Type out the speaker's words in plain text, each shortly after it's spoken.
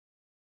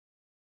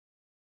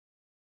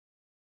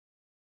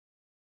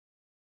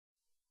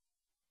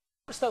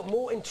Though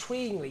more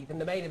intriguingly than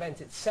the main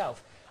event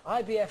itself,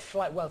 IBF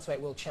light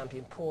welterweight world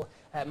champion Paulie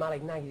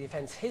Malignaggi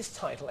defends his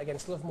title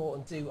against Lovemore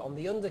and Do on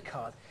the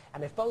undercard.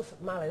 And if both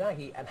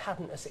Malignaggi and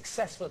Hatton are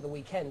successful at the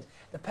weekend,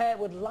 the pair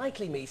would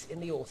likely meet in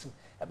the autumn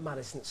at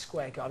Madison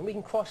Square Garden. We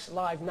can cross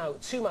live now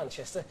to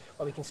Manchester,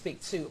 where we can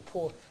speak to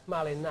Paulie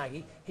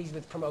Malignaggi. He's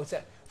with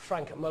promoter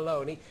Frank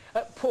Maloney.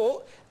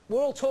 Paul,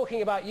 we're all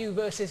talking about you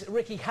versus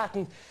Ricky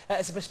Hatton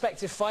as a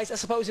prospective fight. I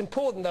suppose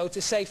important, though,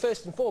 to say,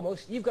 first and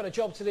foremost, you've got a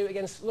job to do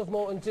against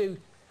Lovemore and Do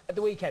at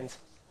the weekend.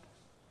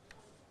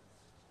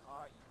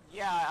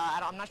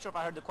 I'm not sure if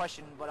I heard the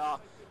question,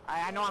 but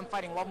I know I'm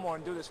fighting Lovemore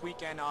and Do this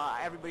weekend.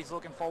 Everybody's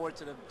looking forward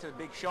to the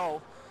big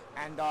show,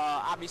 and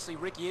obviously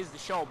Ricky is the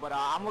show, but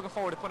I'm looking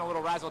forward to putting a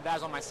little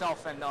razzle-dazzle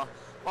myself. And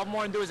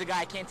Lovemore and Do is a guy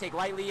I can't take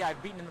lightly.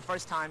 I've beaten him the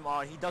first time.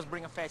 He does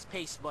bring a fast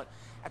pace, but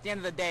at the end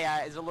of the day,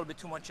 it's a little bit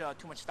too much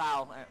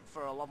style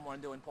for Lovemore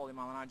and Do and Paulie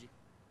Malignaggi.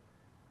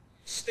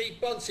 Steve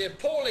Bunce here.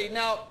 Paulie,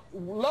 now,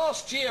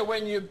 last year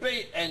when you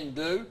beat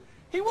Ndu,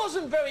 he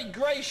wasn't very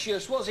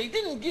gracious, was he? He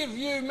didn't give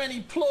you many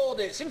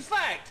plaudits. In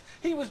fact,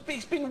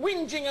 he's been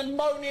whinging and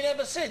moaning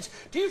ever since.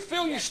 Do you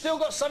feel you've still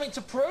got something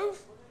to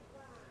prove?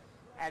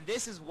 And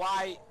this is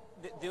why,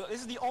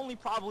 this is the only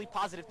probably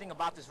positive thing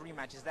about this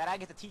rematch, is that I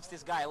get to teach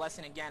this guy a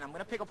lesson again. I'm going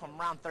to pick up from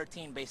round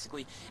 13,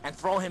 basically, and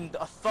throw him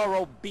a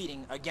thorough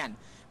beating again.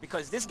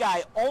 Because this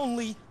guy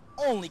only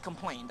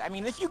complained. I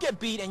mean, if you get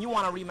beat and you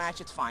want a rematch,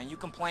 it's fine. You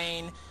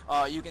complain.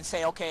 You can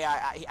say, okay,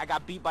 I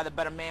got beat by the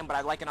better man, but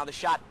I'd like another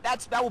shot.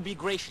 That would be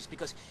gracious,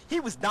 because he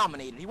was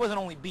dominated. He wasn't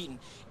only beaten.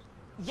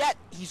 Yet,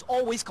 he's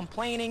always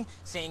complaining,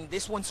 saying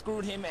this one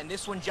screwed him, and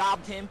this one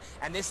jobbed him,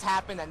 and this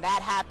happened, and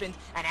that happened,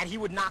 and he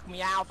would knock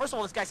me out. First of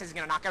all, this guy says he's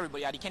going to knock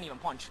everybody out. He can't even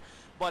punch.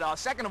 But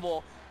second of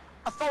all,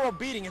 a thorough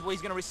beating is what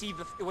he's going to receive,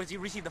 what he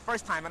received the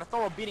first time, and a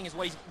thorough beating is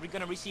what he's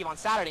going to receive on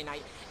Saturday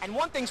night. And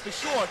one thing's for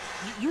sure,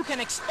 you can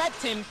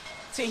expect him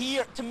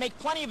to make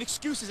plenty of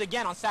excuses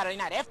again on Saturday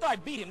night. After I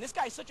beat him, this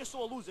guy is such a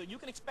sore loser, you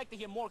can expect to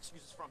hear more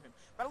excuses from him.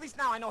 But at least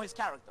now I know his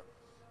character.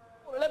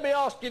 Well, let me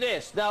ask you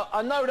this. Now,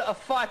 I know that a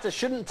fighter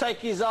shouldn't take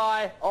his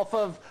eye off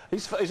of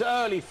his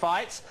early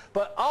fights,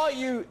 but are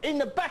you, in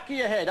the back of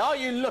your head, are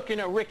you looking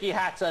at Ricky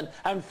Hatton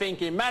and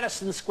thinking,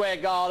 Madison Square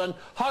Garden,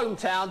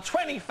 hometown,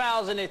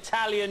 20,000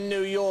 Italian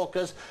New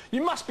Yorkers?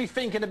 You must be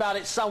thinking about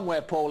it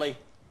somewhere, Paulie.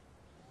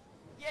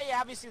 Yeah,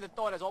 obviously the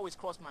thought has always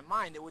crossed my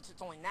mind.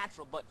 It's only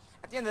natural, but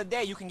at the end of the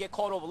day, you can get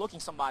caught overlooking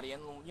somebody.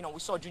 And, you know,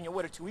 we saw Junior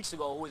Witter 2 weeks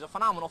ago, who was a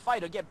phenomenal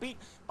fighter, get beat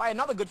by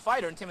another good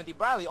fighter in Timothy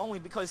Bradley, only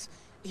because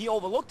he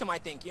overlooked him, I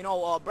think. You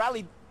know,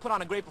 Bradley put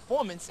on a great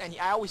performance, and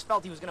I always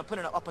felt he was going to put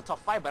up a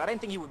tough fight, but I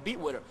didn't think he would beat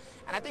Witter.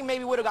 And I think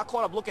maybe Witter got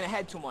caught up looking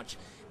ahead too much.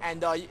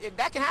 And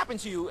that can happen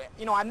to you.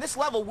 You know, on this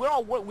level, we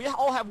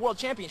all have world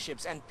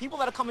championships, and people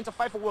that are coming to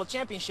fight for world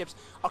championships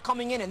are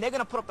coming in, and they're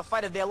going to put up the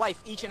fight of their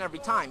life each and every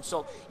time.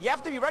 So you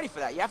have to be ready for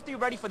that. You have to be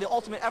ready for the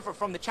ultimate effort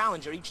from the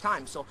challenger each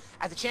time. So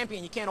as a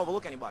champion, you can't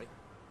overlook anybody.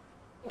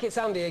 I think it's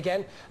Andy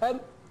again.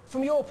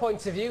 From your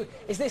point of view,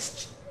 is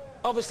this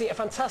obviously a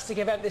fantastic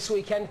event this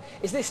weekend?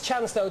 Is this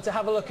chance, though, to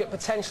have a look at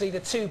potentially the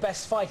two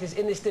best fighters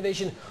in this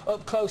division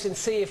up close and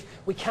see if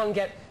we can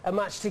get a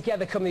match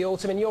together come the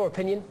autumn, in your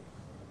opinion?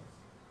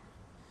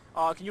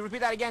 Can you repeat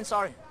that again?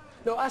 Sorry.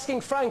 No,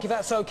 asking Frank if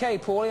that's okay,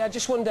 Paulie. I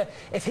just wonder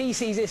if he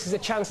sees this as a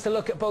chance to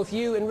look at both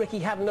you and Ricky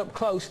Hatton up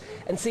close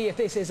and see if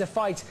this is a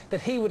fight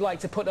that he would like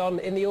to put on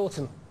in the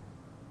autumn.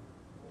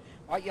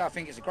 Yeah, I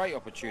think it's a great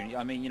opportunity.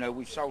 I mean, you know,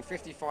 we've sold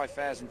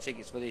 55,000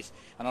 tickets for this,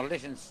 and I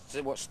listened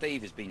to what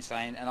Steve has been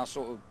saying, and I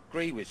sort of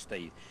agree with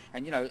Steve.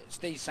 And, you know,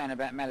 Steve's saying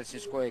about Madison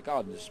Square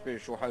Garden, the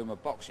spiritual home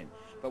of boxing.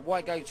 But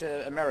why go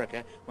to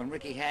America when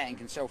Ricky Hatton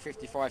can sell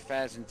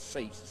 55,000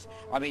 seats?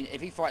 I mean,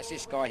 if he fights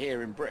this guy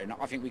here in Britain,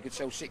 I think we could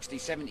sell 60,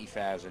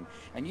 70,000.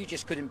 And you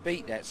just couldn't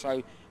beat that.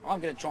 So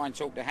I'm going to try and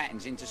talk the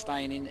Hattons into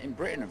staying in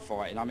Britain and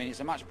fighting. I mean, it's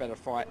a much better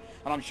fight.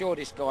 And I'm sure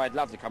this guy would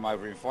love to come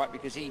over and fight,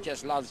 because he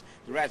just loves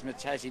the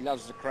razzmatazz, he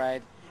loves the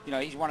crowd. You know,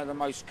 he's one of the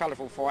most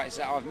colourful fighters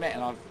that I've met,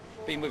 and I've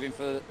been with him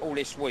for all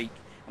this week.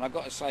 And I've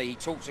got to say, he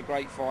talks a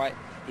great fight.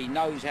 He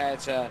knows how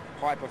to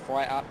hype a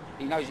fight up.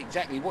 He knows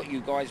exactly what you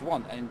guys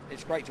want, and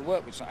it's great to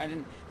work with.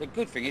 And the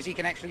good thing is he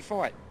can actually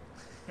fight.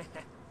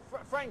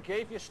 Frankie,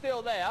 if you're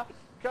still there,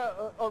 in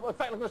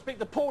fact, I'm going to speak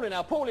to Paulie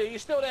now. Paulie, are you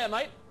still there,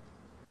 mate?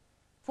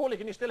 Paulie,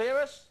 can you still hear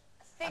us?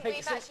 I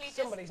think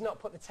somebody's not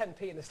put the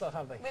 10p in the slot,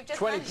 have they? We've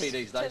just 20p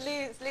these days. To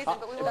lose it,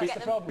 but we will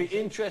get them. It'd be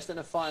interesting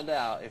to find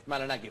out if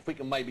Malignaggi, if we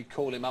can maybe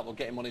call him up or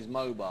get him on his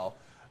mobile,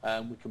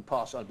 we can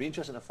pass on. It'd be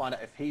interesting to find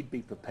out if he'd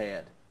be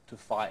prepared to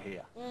fight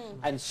here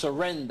and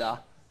surrender,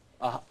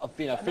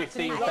 you know,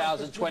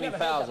 15,000,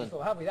 20,000.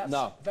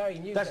 No, very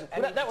new.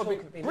 That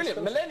would be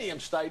brilliant. Millennium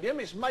Stadium,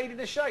 it's made in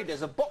the shade.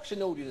 There's a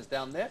boxing audience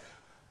down there.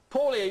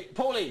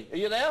 Paulie, are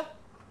you there?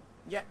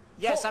 Yeah.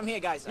 Yes, I'm here,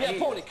 guys. Yeah,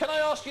 Paulie, can I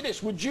ask you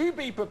this? Would you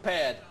be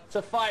prepared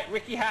to fight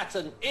Ricky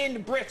Hatton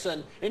in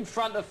Britain in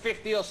front of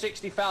 50 or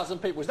 60,000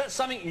 people? Is that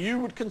something you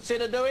would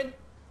consider doing?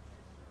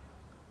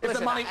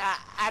 Listen,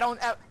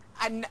 I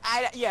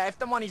Yeah, if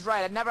the money's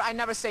right, I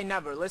never say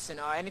never. Listen,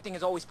 anything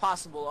is always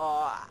possible.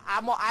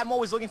 I'm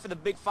always looking for the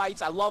big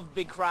fights. I love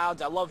big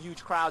crowds. I love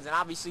huge crowds, and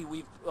obviously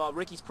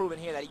Ricky's proven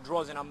here that he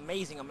draws an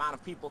amazing amount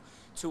of people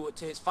to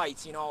his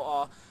fights. You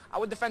know, I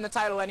would defend the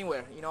title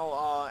anywhere. You know,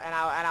 and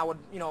I would,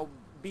 you know,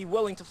 be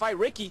willing to fight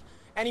Ricky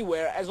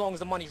anywhere as long as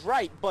the money's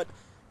right. But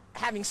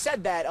having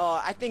said that,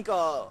 I think, you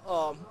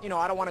know,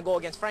 I don't want to go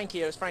against Frank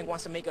here, as Frank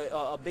wants to make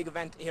a big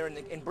event here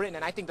in Britain,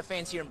 and I think the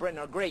fans here in Britain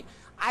are great.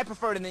 I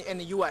prefer it in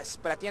the U.S.,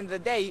 but at the end of the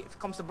day, if it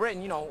comes to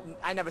Britain, you know,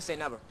 I never say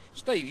never.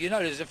 Steve, you know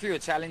there's a few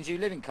Italians who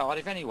live in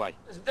Cardiff anyway.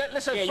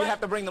 Listen, yeah, you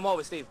have to bring them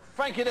over, Steve.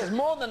 Frankie, there's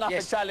more than enough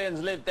Yes.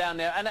 Italians live down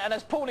there, and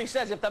as Paulie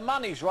says, if the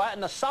money's right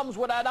and the sums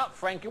would add up,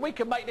 Frankie, we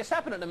could make this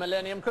happen at the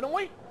Millennium, couldn't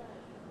we?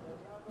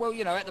 Well,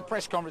 you know, at the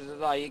press conference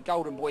today,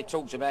 Golden Boy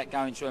talks about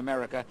going to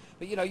America,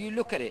 but, you know, you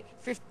look at it,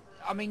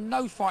 I mean,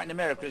 no fight in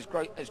America has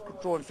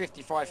drawn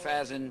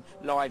 55,000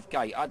 live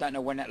gate. I don't know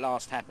when that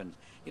last happened.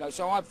 You know,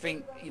 so I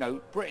think, you know,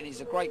 Britain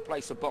is a great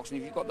place for boxing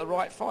if you've got the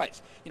right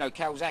fights. You know,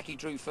 Calzaghe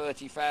drew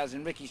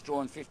 30,000, Ricky's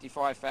drawn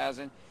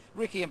 55,000.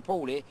 Ricky and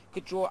Paulie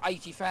could draw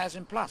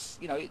 80,000 plus.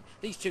 You know,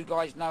 these two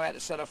guys know how to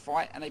sell a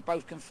fight, and they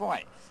both can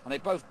fight. And they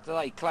both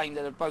today claim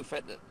that they're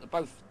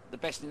both the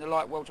best in the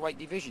light welterweight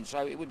division,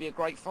 so it would be a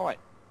great fight.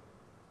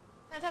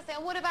 Fantastic.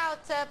 And what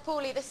about,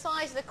 Paulie, the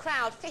size of the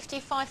crowd,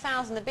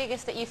 55,000, the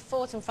biggest that you've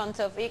fought in front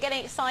of. Are you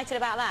getting excited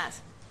about that?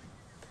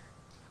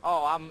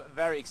 Oh, I'm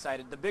very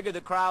excited. The bigger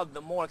the crowd,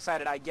 the more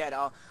excited I get.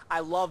 I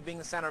love being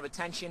the center of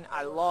attention.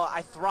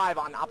 I thrive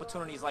on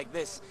opportunities like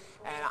this.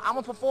 And I'm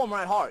a performer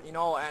at heart, you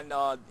know, and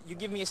you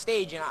give me a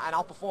stage and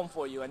I'll perform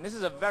for you. And this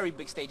is a very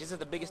big stage. This is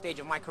the biggest stage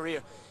of my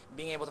career,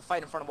 being able to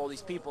fight in front of all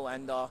these people.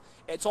 And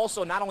it's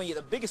also not only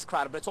the biggest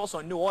crowd, but it's also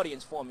a new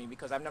audience for me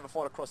because I've never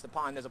fought across the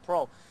pond as a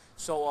pro.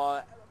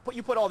 So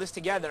you put all this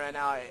together, and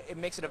it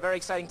makes it a very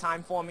exciting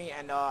time for me,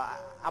 and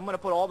I'm going to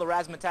put all the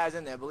razzmatazz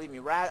in there, believe me.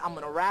 I'm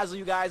going to razzle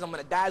you guys, I'm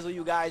going to dazzle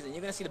you guys, and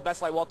you're going to see the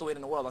best light welterweight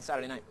in the world on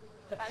Saturday night.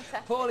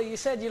 Fantastic. Paulie, you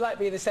said you like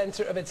being the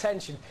centre of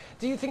attention.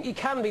 Do you think you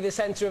can be the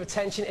centre of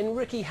attention in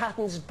Ricky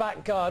Hatton's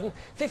back garden?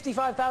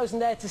 55,000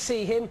 there to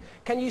see him.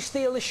 Can you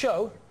steal the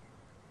show?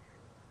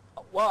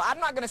 Well, I'm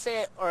not going to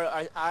say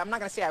I'm not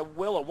going to say I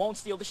will or won't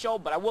steal the show,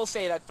 but I will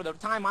say that for the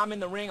time I'm in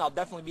the ring, I'll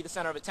definitely be the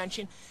center of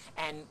attention.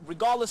 And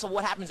regardless of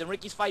what happens in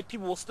Ricky's fight,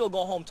 people will still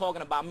go home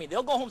talking about me.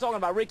 They'll go home talking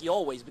about Ricky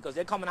always because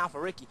they're coming out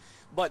for Ricky.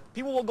 But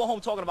people will go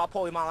home talking about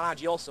Paulie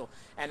Malignaggi also.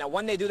 And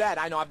when they do that,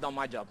 I know I've done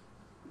my job.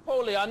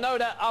 Paulie, I know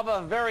that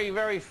other very,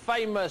 very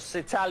famous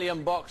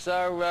Italian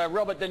boxer,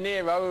 Robert De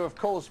Niro, who of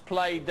course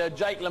played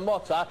Jake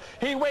LaMotta.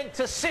 He went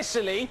to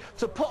Sicily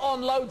to put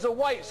on loads of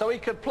weight so he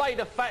could play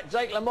the fat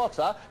Jake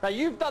LaMotta. Now,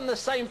 you've done the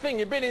same thing.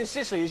 You've been in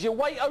Sicily. Is your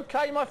weight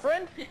okay, my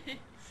friend?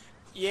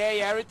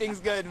 Yeah, everything's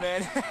good,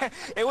 man.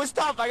 It was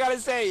tough, I gotta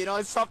say. You know,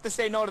 it's tough to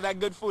say no to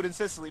that good food in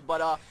Sicily.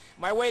 But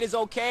my weight is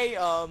okay.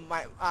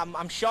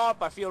 I'm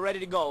sharp. I feel ready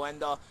to go.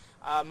 And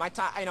my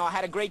time, you know, I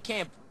had a great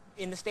camp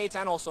in the States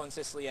and also in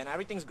Sicily, and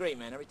everything's great,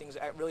 man. Everything's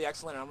really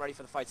excellent, and I'm ready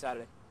for the fight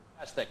Saturday.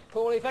 Fantastic.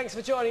 Paulie, thanks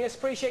for joining us.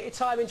 Appreciate your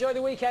time. Enjoy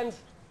the weekend.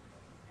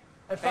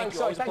 And Frank,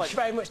 Thank you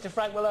very much to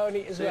Frank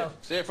Maloney as well.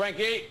 See you,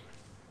 Frankie.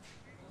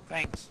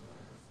 Thanks.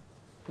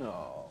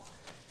 Oh.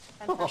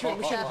 We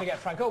shouldn't forget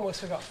Frank.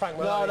 Almost forgot Frank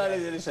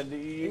Maloney. No, listen,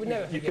 you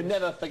can us.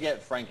 never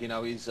forget Frank. You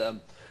know,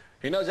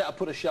 he knows how to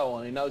put a show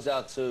on. He knows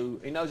how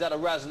to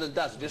razzle and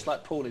dazzle, just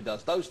like Paulie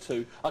does. Those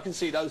two, I can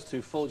see those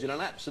two forging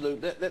an absolute.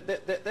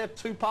 They're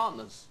two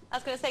partners. I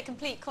was going to say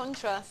complete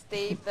contrast,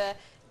 Steve.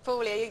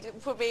 Paulie,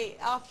 probably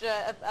after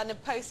a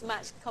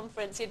post-match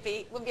conference, wouldn't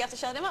be able to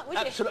show them up, would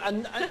you? Absolutely,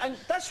 and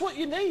that's what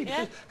you need,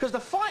 because the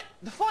fight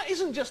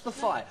isn't just the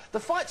fight. The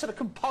fight's a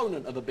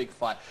component of a big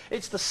fight.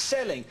 It's the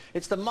selling,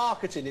 it's the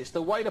marketing, it's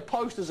the way the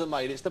posters are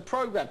made, it's the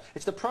program,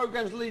 it's the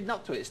programs leading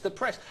up to it, it's the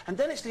press, and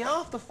then it's the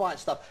after-fight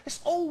stuff.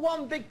 It's all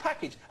one big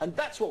package, and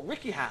that's what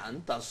Ricky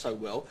Hatton does so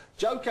well,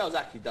 Joe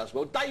Calzaghe does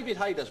well, David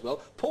Haye does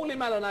well, Paulie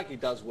Malignaggi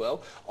does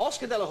well,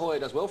 Oscar De La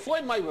Hoya does well,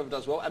 Floyd Mayweather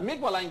does well, and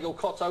Miguel Angel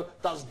Cotto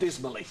does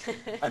dismally.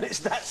 And it's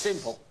that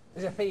simple.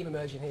 There's a theme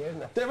emerging here, isn't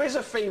there? There is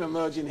a theme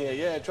emerging here,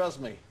 yeah,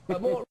 trust me.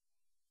 But more